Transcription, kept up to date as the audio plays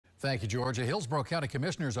Thank you, Georgia. Hillsborough County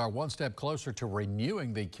Commissioners are one step closer to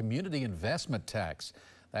renewing the community investment tax.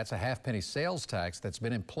 That's a half-penny sales tax that's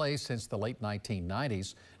been in place since the late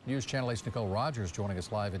 1990s. News Channel 8's Nicole Rogers joining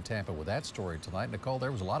us live in Tampa with that story tonight. Nicole,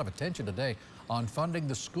 there was a lot of attention today on funding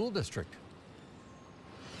the school district.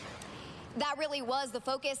 That really was the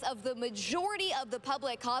focus of the majority of the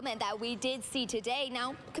public comment that we did see today.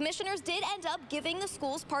 Now, commissioners did end up giving the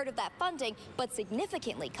schools part of that funding, but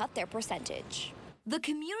significantly cut their percentage. The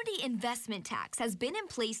community investment tax has been in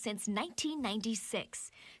place since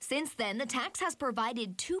 1996. Since then, the tax has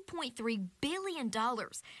provided $2.3 billion.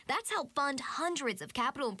 That's helped fund hundreds of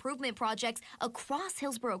capital improvement projects across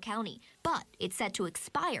Hillsborough County, but it's set to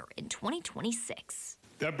expire in 2026.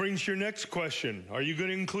 That brings your next question. Are you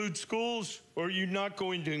going to include schools or are you not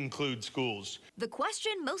going to include schools? The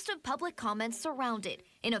question most of public comments surrounded.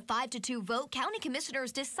 In a 5-2 vote, county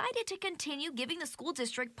commissioners decided to continue giving the school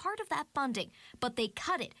district part of that funding, but they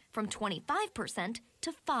cut it from 25%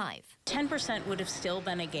 to 5%. 10% would have still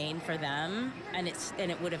been a gain for them, and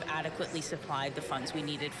it would have adequately supplied the funds we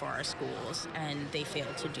needed for our schools, and they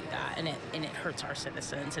failed to do that, and it hurts our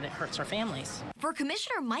citizens and it hurts our families. For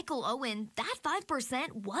Commissioner Michael Owen, that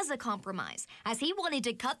 5% was a compromise, as he wanted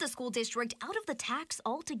to cut the school district out of the tax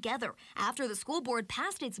altogether after the school board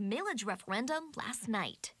passed its millage referendum last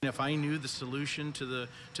night. If I knew the solution to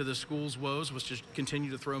the school's woes was to continue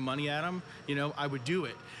to throw money at them, I would do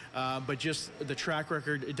it. But just the track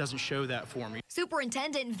record, it doesn't show that for me.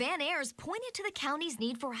 Superintendent Van Ayers pointed to the county's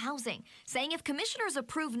need for housing, saying if commissioners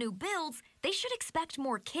approve new builds, they should expect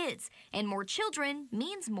more kids, and more children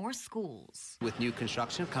means more schools. With new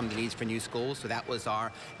construction come the needs for new schools, so that was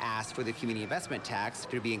our ask for the community investment tax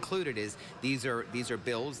to be included. Is these are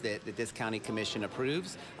bills that this county commission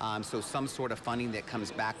approves, so some sort of funding that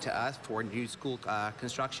comes back to us for new school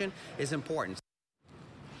construction is important.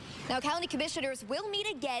 Now, county commissioners will meet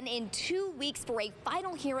again in 2 weeks for a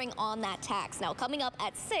final hearing on that tax. Now, coming up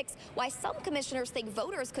at 6, why some commissioners think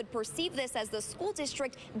voters could perceive this as the school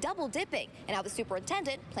district double dipping, and how the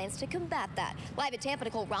superintendent plans to combat that. Live at Tampa,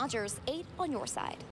 Nicole Rogers, 8 on your side.